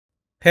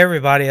Hey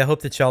everybody, I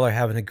hope that y'all are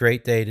having a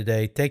great day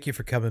today. Thank you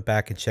for coming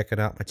back and checking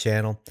out my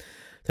channel.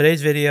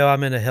 Today's video,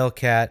 I'm in a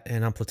Hellcat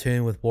and I'm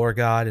platooning with War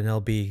God and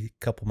LB, a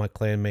couple of my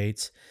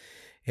clanmates.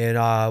 And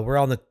we're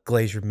on the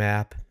Glacier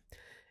map.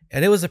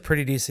 And it was a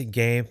pretty decent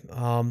game.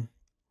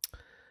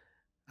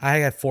 I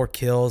got 4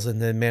 kills and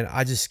then, man,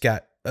 I just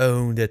got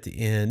owned at the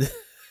end.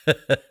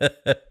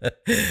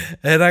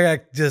 And I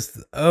got just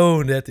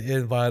owned at the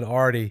end by an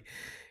arty.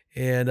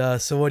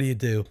 And so what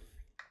do?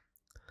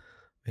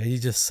 Man, you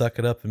just suck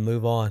it up and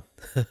move on.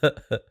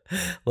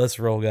 Let's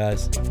roll,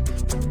 guys.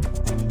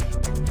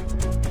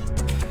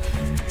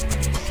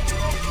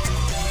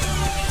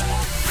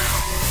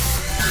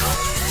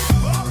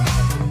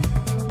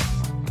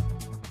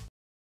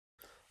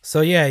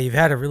 So yeah, you've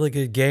had a really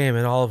good game,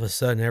 and all of a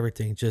sudden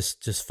everything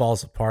just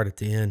falls apart at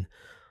the end.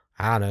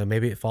 I don't know,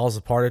 maybe it falls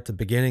apart at the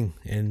beginning,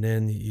 and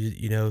then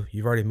you know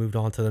you've already moved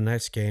on to the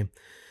next game.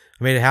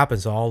 I mean, it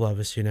happens to all of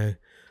us, you know.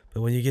 But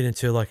when you get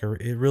into like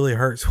it really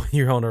hurts when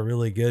you're on a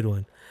really good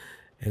one,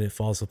 and it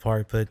falls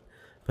apart. But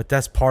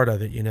that's part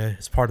of it, you know.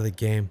 It's part of the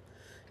game.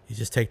 You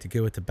just take the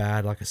good with the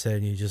bad, like I said,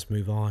 and you just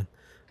move on.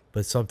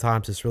 But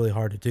sometimes it's really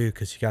hard to do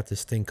because you got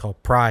this thing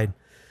called pride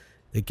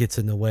that gets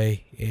in the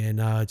way. And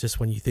just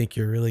when you think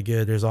you're really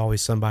good, there's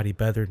always somebody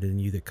better than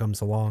you that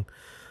comes along,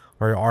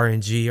 or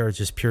RNG, or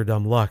just pure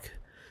dumb luck.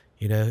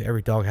 You know,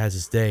 every dog has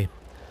his day.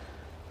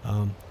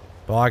 But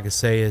all I can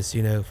say is,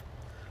 you know,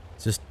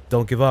 just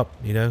don't give up.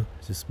 You know,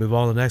 just move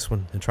on to the next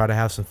one and try to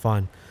have some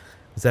fun.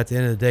 Because at the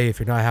end of the day, if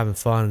you're not having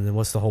fun, then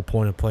what's the whole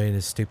point of playing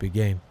this stupid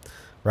game,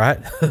 right?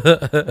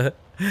 I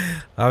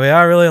mean,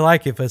 I really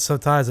like it, but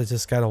sometimes I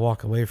just gotta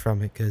walk away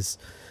from it because,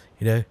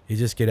 you know, you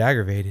just get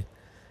aggravated.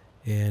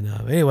 And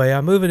anyway,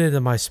 I'm moving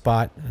into my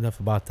spot. Enough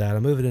about that.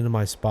 I'm moving into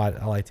my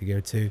spot I like to go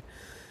to.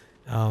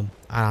 I don't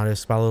know,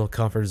 it's my little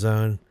comfort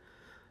zone.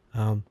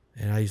 And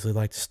I usually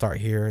like to start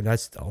here. And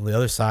that's on the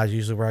other side,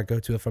 usually where I go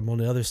to if I'm on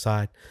the other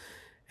side.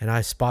 And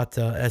I spot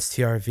the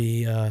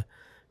STRV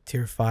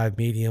Tier 5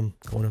 medium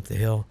going up the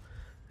hill.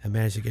 I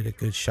managed to get a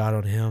good shot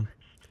on him.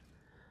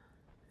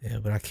 Yeah,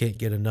 but I can't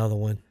get another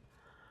one.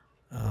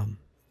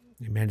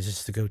 He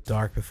manages to go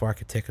dark before I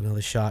could take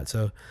another shot.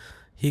 So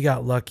he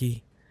got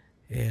lucky.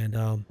 And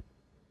I'm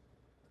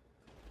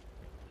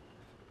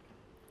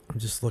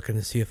just looking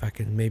to see if I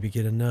can maybe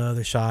get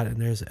another shot. And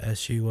there's a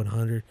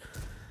SU-100.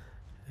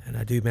 And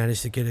I do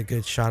manage to get a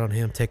good shot on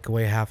him, take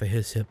away half of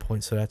his hit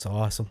points. So that's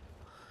awesome.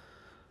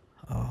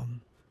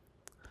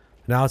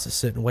 Now it's a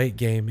sit and wait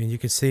game. And you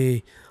can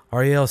see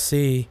our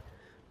ELC,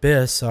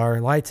 BIS,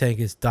 our light tank,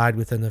 has died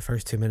within the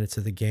first 2 minutes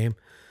of the game.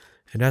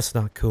 And that's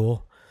not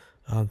cool.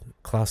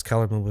 Klaus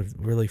Kellerman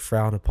would really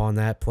frown upon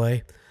that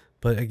play.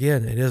 But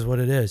again, it is what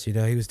it is. You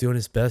know, he was doing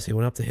his best. He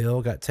went up the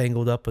hill, got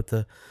tangled up with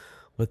the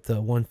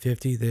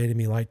 150, the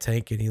enemy light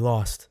tank, and he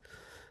lost.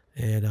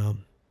 And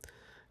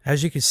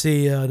as you can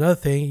see, another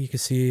thing you can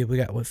see, we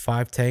got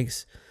 5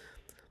 tanks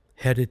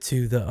headed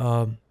to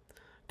the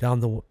down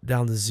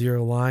the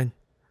 0 line,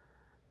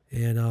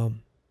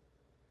 and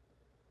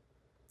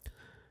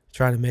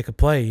trying to make a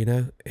play, you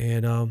know.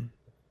 And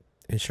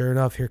sure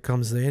enough, here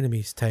comes the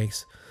enemy's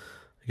tanks.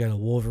 We got a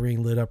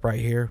Wolverine lit up right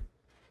here.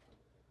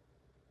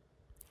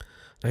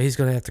 Now he's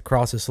going to have to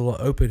cross this little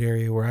open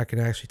area where I can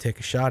actually take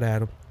a shot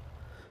at him.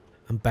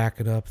 I'm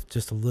backing up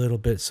just a little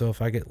bit, so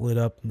if I get lit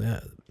up,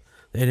 the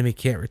enemy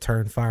can't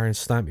return fire and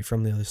snipe me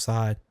from the other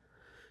side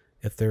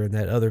if they're in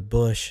that other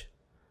bush.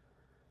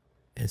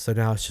 And so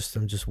now it's just,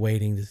 I'm just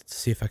waiting to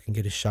see if I can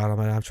get a shot on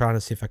him. I'm trying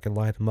to see if I can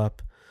light him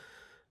up,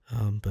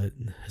 but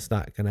it's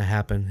not going to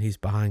happen. He's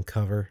behind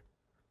cover.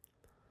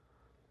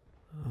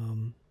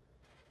 And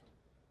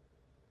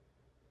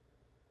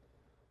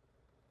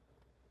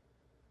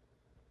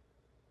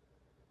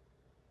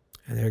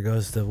there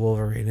goes the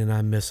Wolverine, and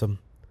I miss him.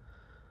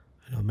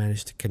 I don't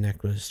manage to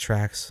connect with his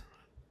tracks,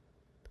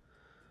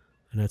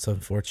 and that's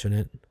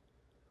unfortunate.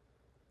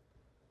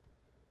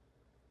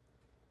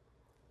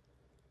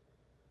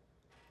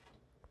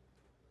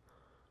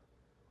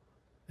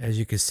 As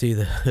you can see,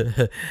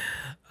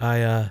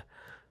 I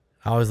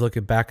was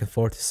looking back and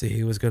forth to see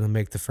who was going to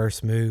make the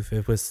first move.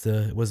 It was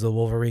the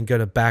Wolverine going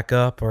to back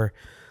up, or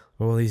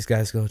were these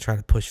guys going to try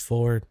to push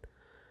forward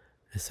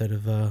instead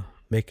of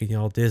making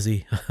y'all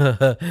dizzy?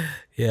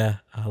 Yeah,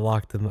 I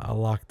locked them. I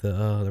locked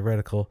the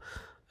reticle.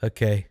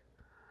 Okay.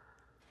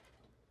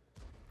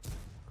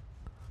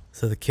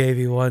 So the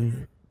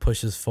KV-1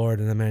 pushes forward,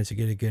 and I managed to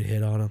get a good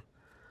hit on him.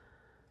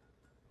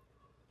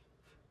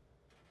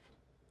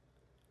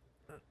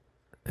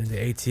 And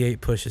the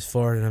AT-8 pushes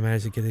forward, and I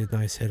managed to get a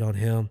nice hit on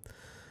him.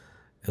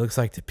 It looks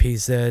like the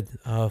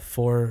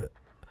PZ-4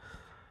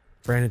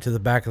 ran into the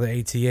back of the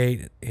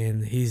AT-8,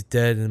 and he's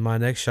dead. And my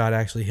next shot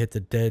actually hit the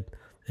dead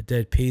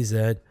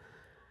PZ.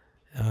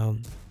 I'll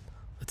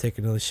take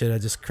another shit. I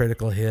just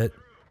critical hit.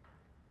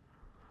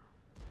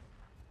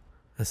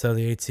 And so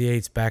the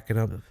AT-8's backing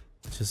up,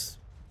 which is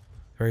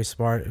very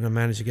smart. And I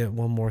managed to get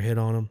one more hit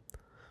on him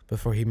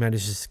before he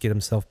manages to get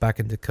himself back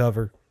into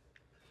cover.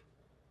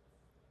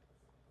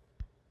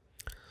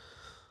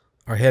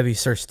 Our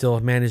heavies are still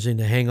managing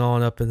to hang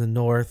on up in the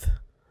north.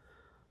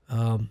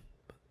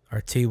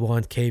 our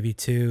T1,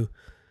 KV2,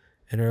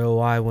 and our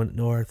OI went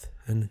north,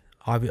 and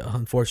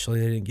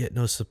unfortunately they didn't get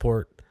no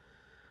support.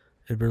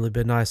 It'd really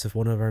been nice if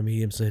one of our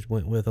mediums had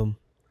went with them,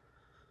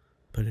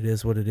 but it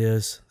is what it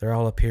is. They're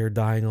all up here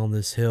dying on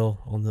this hill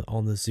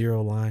on the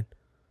 0 line.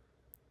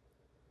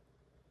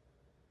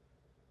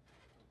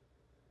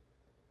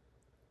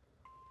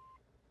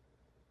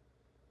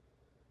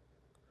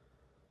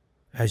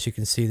 As you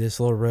can see, this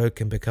little road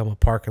can become a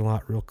parking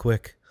lot real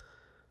quick.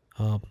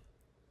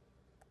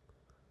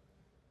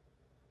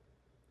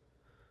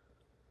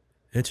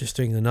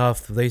 Interesting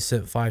enough, they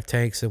sent 5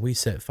 tanks and we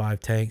sent 5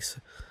 tanks.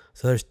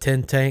 So there's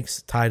 10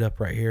 tanks tied up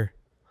right here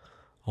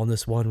on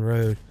this one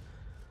road.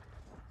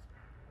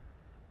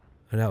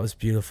 And that was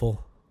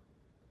beautiful.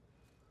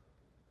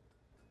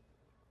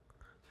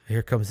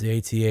 Here comes the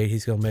AT-8.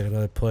 He's going to make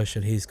another push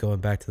and he's going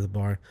back to the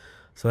barn.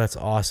 So that's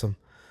awesome.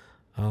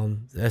 The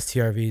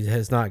STRV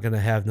is not going to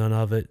have none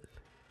of it.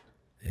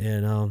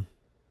 And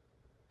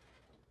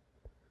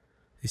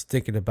he's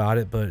thinking about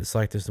it, but it's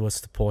like,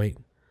 what's the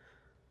point?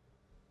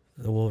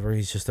 The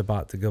Wolverine's just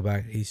about to go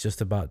back. He's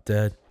just about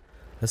dead.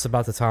 That's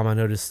about the time I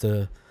noticed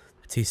the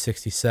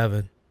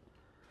T-67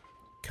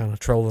 kind of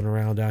trolling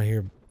around down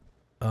here.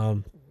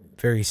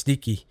 Very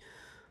sneaky.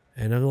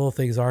 And the little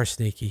things are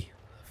sneaky.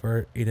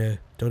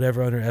 Don't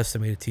ever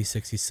underestimate a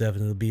T-67.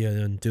 It'll be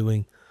an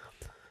undoing.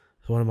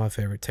 It's one of my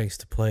favorite tanks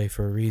to play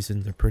for a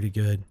reason. They're pretty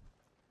good.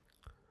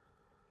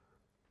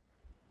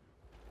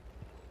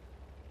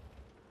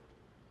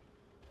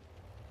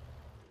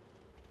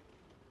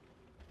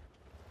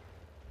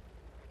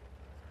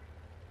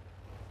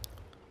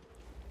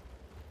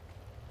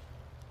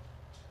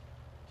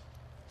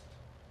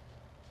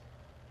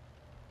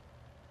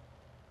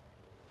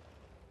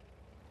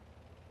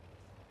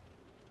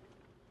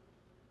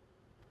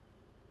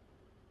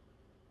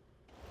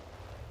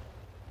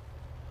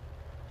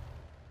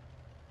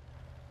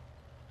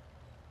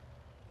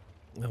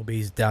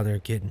 LB's down there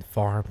getting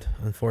farmed,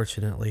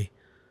 unfortunately.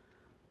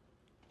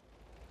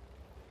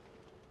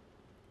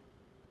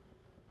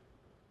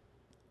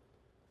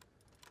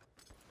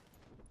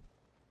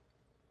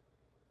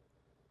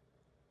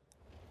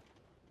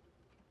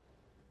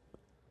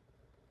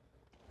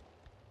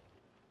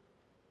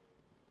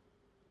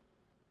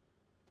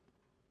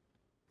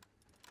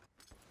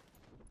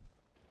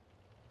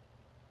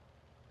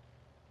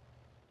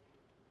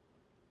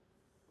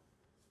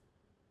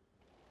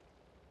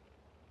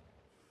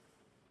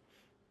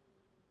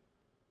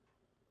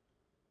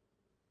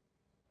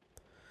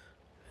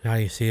 Now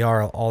you see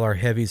all our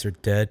heavies are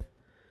dead.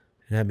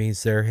 And that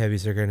means their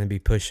heavies are going to be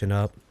pushing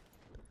up.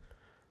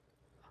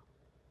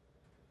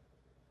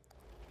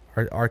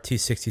 Our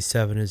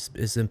T-67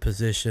 is in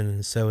position,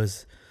 and so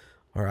is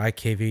our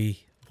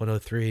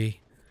IKV-103.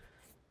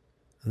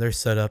 And they're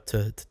set up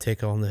to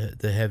take on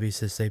the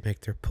heavies as they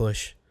make their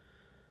push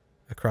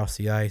across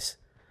the ice.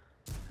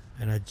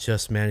 And I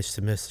just managed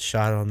to miss a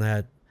shot on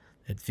that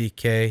at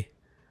VK.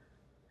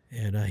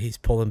 And he's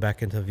pulling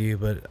back into view,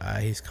 but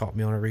he's caught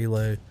me on a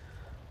reload.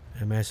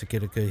 I managed to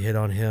get a good hit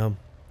on him.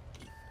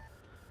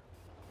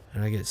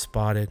 And I get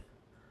spotted.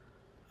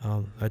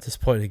 At this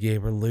point in the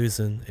game, we're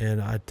losing.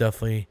 And I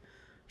definitely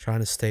trying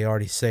to stay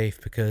already safe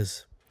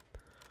because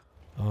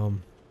the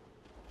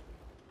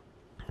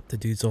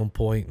dude's on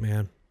point,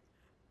 man.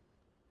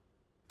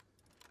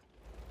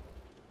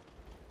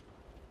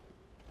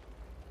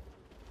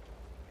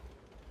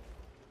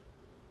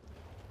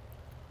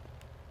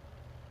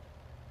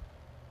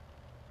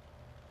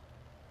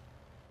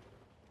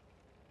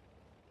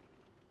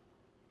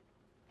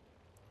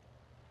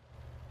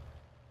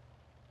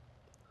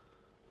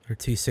 Our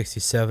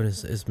T-67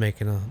 is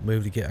making a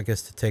move to get, I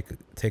guess, to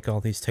take all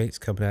these tanks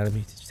coming at him.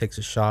 He takes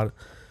a shot,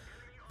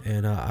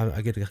 and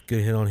I get a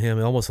good hit on him.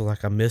 It almost looked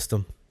like I missed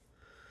him.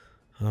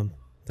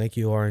 Thank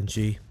you,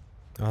 RNG.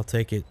 I'll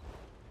take it.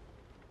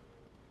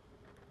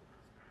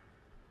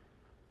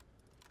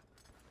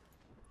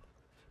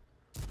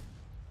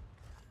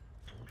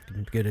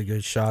 Get a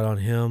good shot on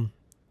him.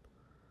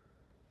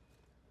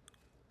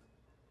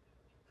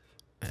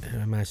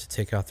 And I managed to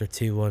take out their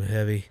T1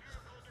 heavy.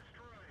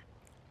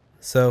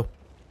 So,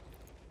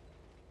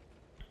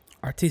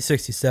 our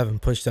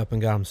T-67 pushed up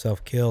and got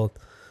himself killed.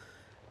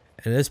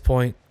 And at this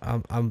point,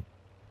 I'm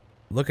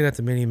looking at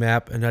the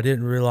mini-map, and I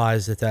didn't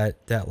realize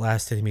that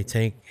last enemy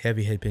tank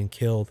heavy had been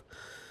killed.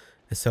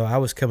 And so I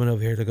was coming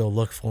over here to go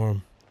look for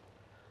him.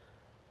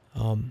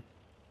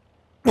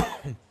 Kind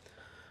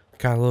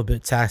of a little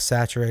bit task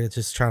saturated,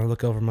 just trying to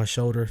look over my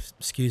shoulder.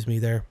 Excuse me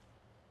there.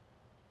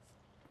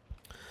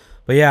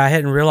 But yeah, I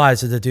hadn't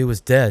realized that the dude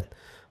was dead.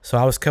 So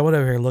I was coming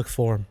over here to look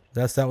for him.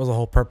 That was the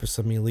whole purpose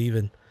of me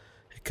leaving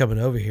and coming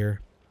over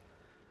here.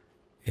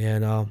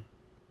 And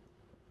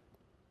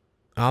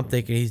I'm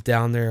thinking he's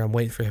down there. I'm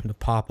waiting for him to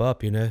pop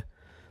up, you know.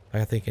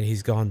 Like I'm thinking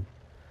he's gone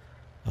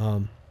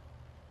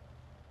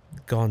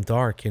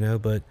dark, you know.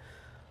 But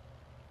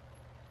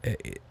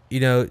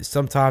you know,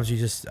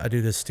 sometimes I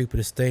do the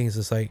stupidest things.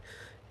 It's like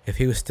if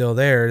he was still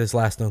there, his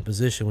last known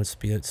position would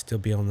still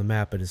be on the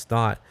map, but it's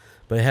not.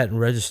 But it hadn't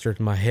registered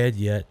in my head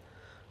yet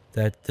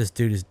that this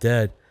dude is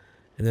dead.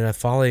 And then I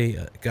finally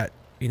got,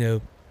 you know,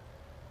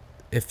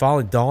 it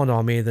finally dawned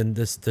on me. Then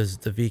the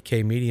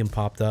VK medium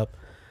popped up,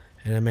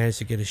 and I managed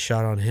to get a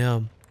shot on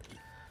him.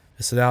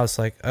 And so now it's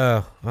like,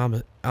 oh,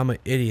 I'm an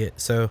idiot.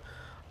 So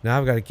now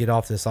I've got to get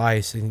off this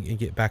ice and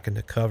get back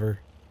into cover,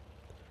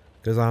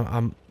 because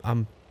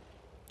I'm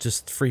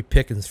just free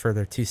pickings for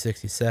their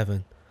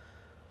T-67.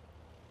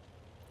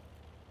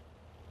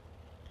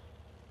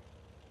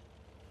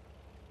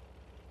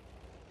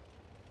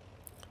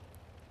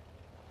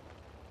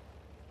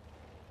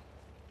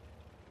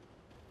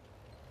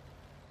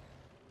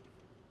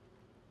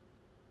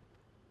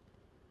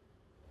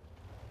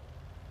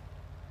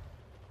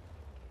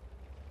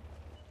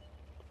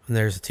 And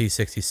there's a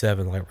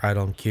T-67 like right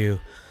on cue.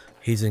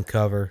 He's in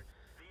cover.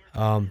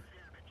 Like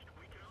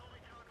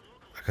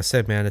I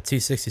said, man, the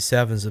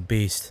T-67 is a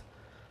beast.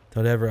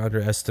 Don't ever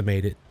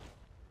underestimate it.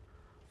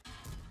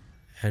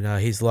 And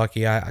he's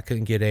lucky I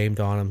couldn't get aimed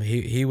on him.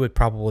 He would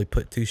probably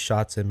put 2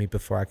 shots in me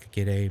before I could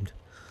get aimed.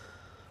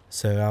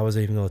 So I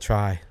wasn't even going to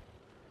try.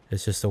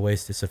 It's just a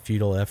waste. It's a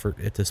futile effort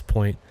at this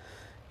point.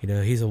 You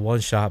know, he's a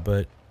one-shot,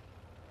 but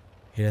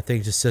you know, that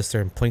thing just sits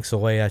there and plinks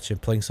away at you,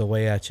 plinks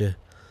away at you.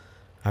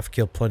 I've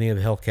killed plenty of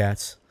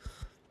Hellcats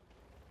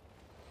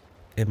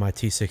in my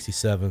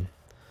T-67.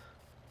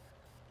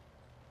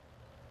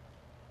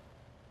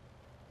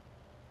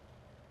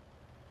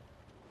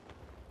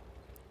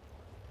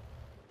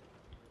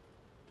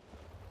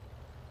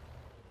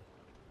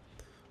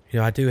 You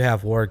know, I do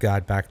have War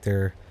God back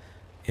there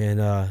in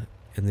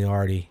the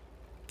Arty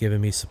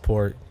giving me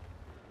support.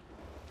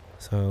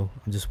 So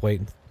I'm just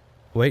waiting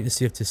to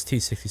see if this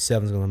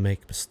T-67 is going to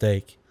make a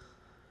mistake.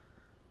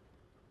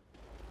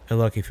 And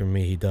lucky for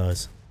me, he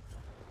does.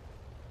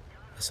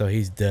 So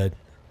he's dead.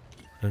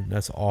 And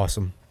that's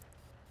awesome.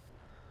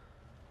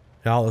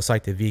 Now it looks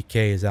like the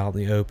VK is out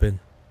in the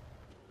open.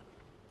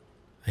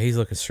 He's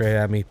looking straight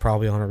at me,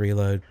 probably on a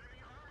reload.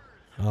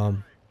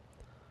 And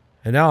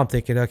now I'm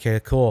thinking, okay,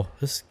 cool.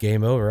 This is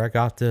game over. I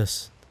got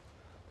this.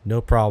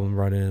 No problem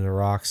running into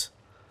rocks.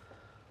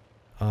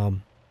 It's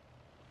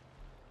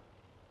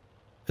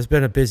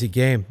been a busy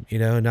game, you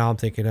know. Now I'm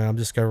thinking, I'm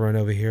just going to run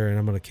over here and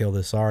I'm going to kill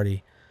this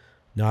Arty.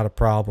 Not a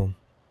problem.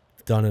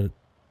 I've done it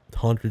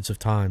hundreds of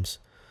times.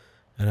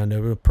 And I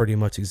know pretty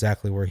much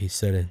exactly where he's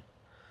sitting.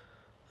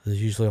 There's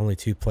usually only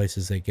 2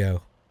 places they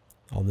go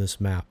on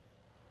this map.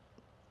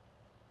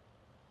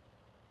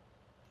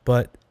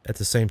 But at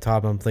the same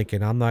time, I'm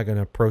thinking I'm not going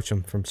to approach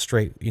him from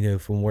straight, you know,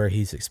 from where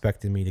he's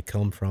expecting me to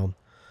come from.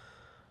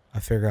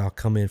 I figure I'll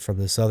come in from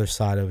this other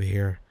side over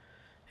here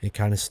and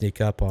kind of sneak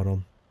up on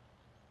him.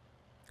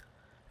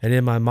 And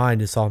in my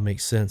mind, this all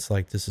makes sense.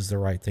 Like, this is the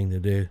right thing to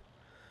do.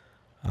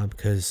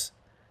 Because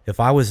if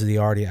I was the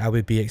Arty, I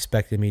would be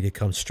expecting me to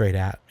come straight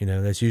at. You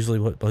know, that's usually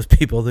what most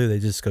people do. They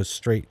just go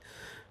straight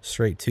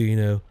to, you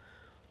know,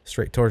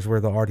 straight towards where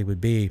the Arty would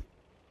be.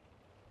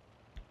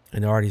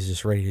 And the Arty's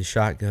just ready to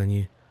shotgun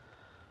you.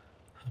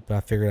 But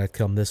I figured I'd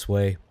come this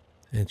way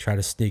and try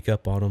to sneak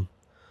up on him.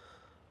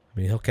 I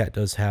mean, Hellcat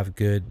does have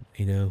good,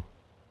 you know,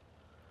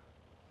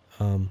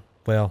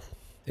 well,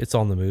 it's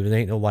on the move. It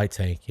ain't no light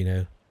tank, you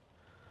know.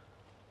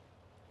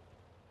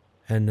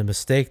 And the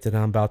mistake that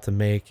I'm about to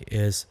make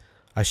is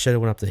I should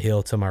have went up the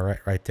hill to my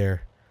right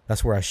there.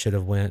 That's where I should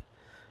have went.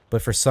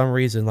 But for some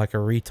reason, like a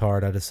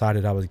retard, I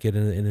decided I would get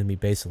in the enemy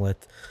base and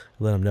let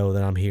them know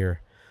that I'm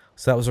here.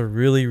 So that was a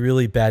really,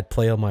 really bad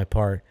play on my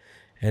part.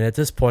 And at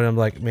this point, I'm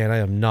like, man, I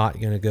am not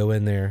going to go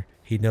in there.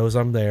 He knows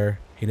I'm there.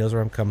 He knows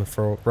where I'm coming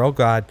from. War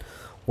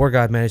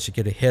God managed to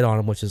get a hit on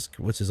him, which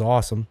is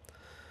awesome.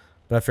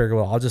 But I figured,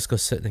 well, I'll just go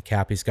sit in the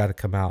cap. He's got to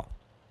come out.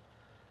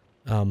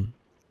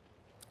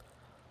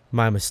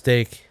 My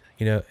mistake,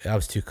 you know, I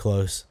was too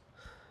close.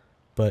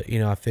 But, you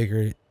know, I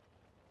figured,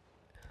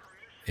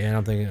 and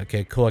I'm thinking,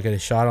 okay, cool, I get a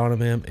shot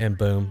on him, and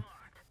boom.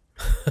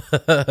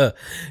 And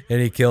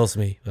he kills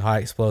me with high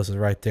explosives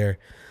right there.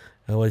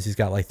 Otherwise, he's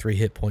got like 3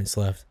 hit points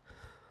left.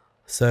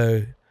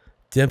 So,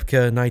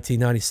 Dempka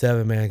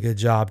 1997, man, good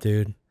job,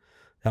 dude.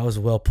 That was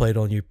well played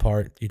on your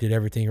part. You did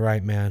everything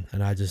right, man.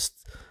 And I just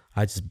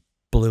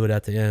blew it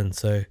at the end.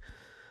 So,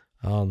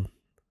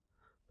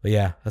 but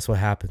yeah, that's what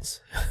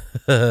happens.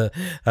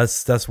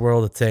 that's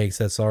World of Tanks.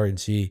 That's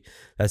RNG.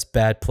 That's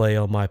bad play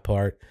on my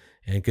part,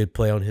 and good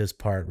play on his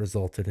part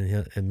resulted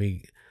in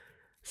me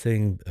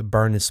seeing a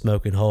burning,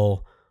 smoking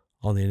hole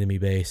on the enemy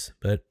base.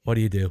 But what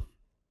do you do?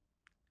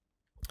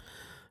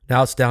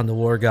 Now it's down to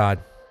War God,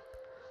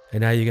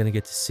 and now you're gonna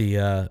get to see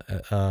an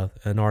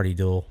Arty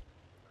duel.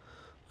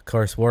 Of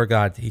course, War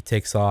God, he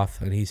takes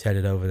off and he's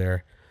headed over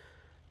there,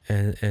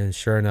 and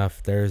sure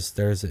enough, there's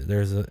the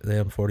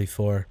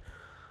M44.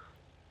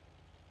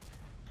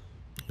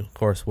 Of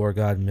course, War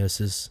God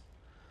misses,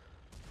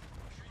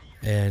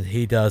 and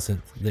he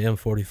doesn't. The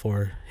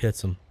M44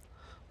 hits him.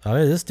 I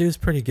mean, this dude's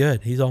pretty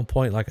good. He's on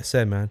point, like I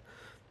said, man.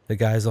 The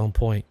guy's on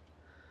point.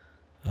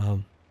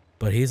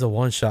 But he's a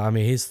one-shot. I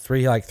mean, he's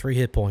three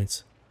hit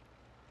points.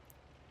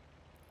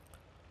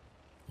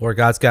 War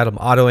God's got him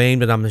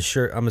auto-aimed, and I'm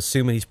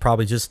assuming he's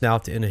probably just now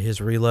at the end of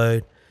his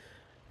reload.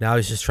 Now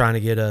he's just trying to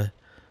get the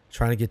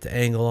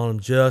angle on him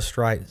just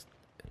right,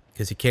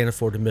 because he can't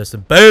afford to miss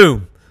it.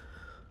 Boom!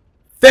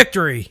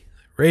 Victory!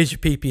 Raise your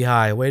PP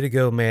high. Way to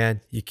go,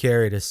 man. You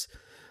carried us.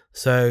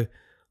 So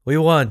we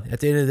won. At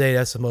the end of the day,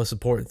 that's the most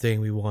important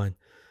thing. We won.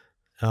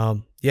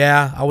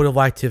 Yeah, I would have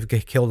liked to have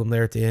killed him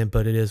there at the end,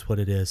 but it is what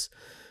it is.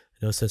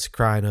 No sense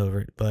crying over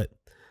it. But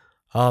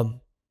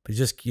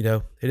just,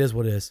 it is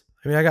what it is.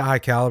 I mean, I got high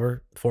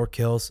caliber, 4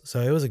 kills,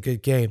 so it was a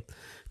good game.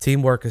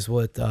 Teamwork is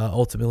what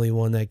ultimately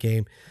won that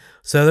game.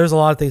 So there's a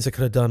lot of things I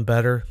could have done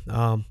better.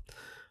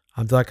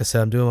 Like I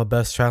said, I'm doing my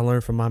best trying to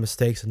learn from my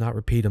mistakes and not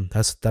repeat them.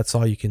 That's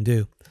all you can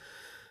do.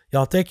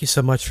 Y'all, thank you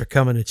so much for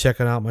coming and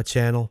checking out my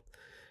channel.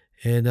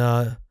 And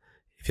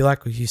if you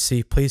like what you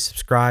see, please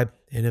subscribe.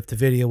 And if the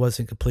video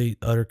wasn't complete,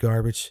 utter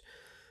garbage,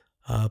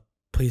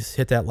 please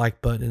hit that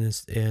like button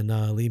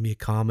and leave me a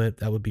comment.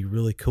 That would be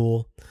really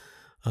cool.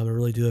 I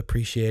really do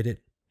appreciate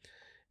it.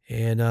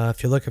 And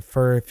if you're looking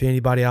if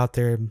anybody out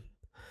there,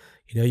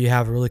 you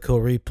have a really cool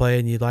replay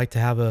and you'd like to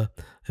have a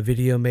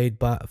video made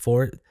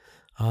for it,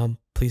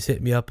 please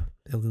hit me up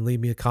and leave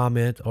me a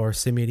comment or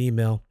send me an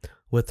email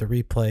with the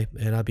replay,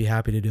 and I'd be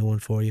happy to do one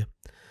for you.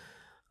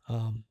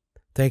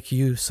 Thank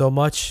you so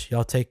much.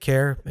 Y'all take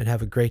care and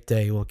have a great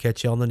day. We'll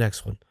catch you on the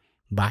next one.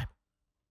 Bye.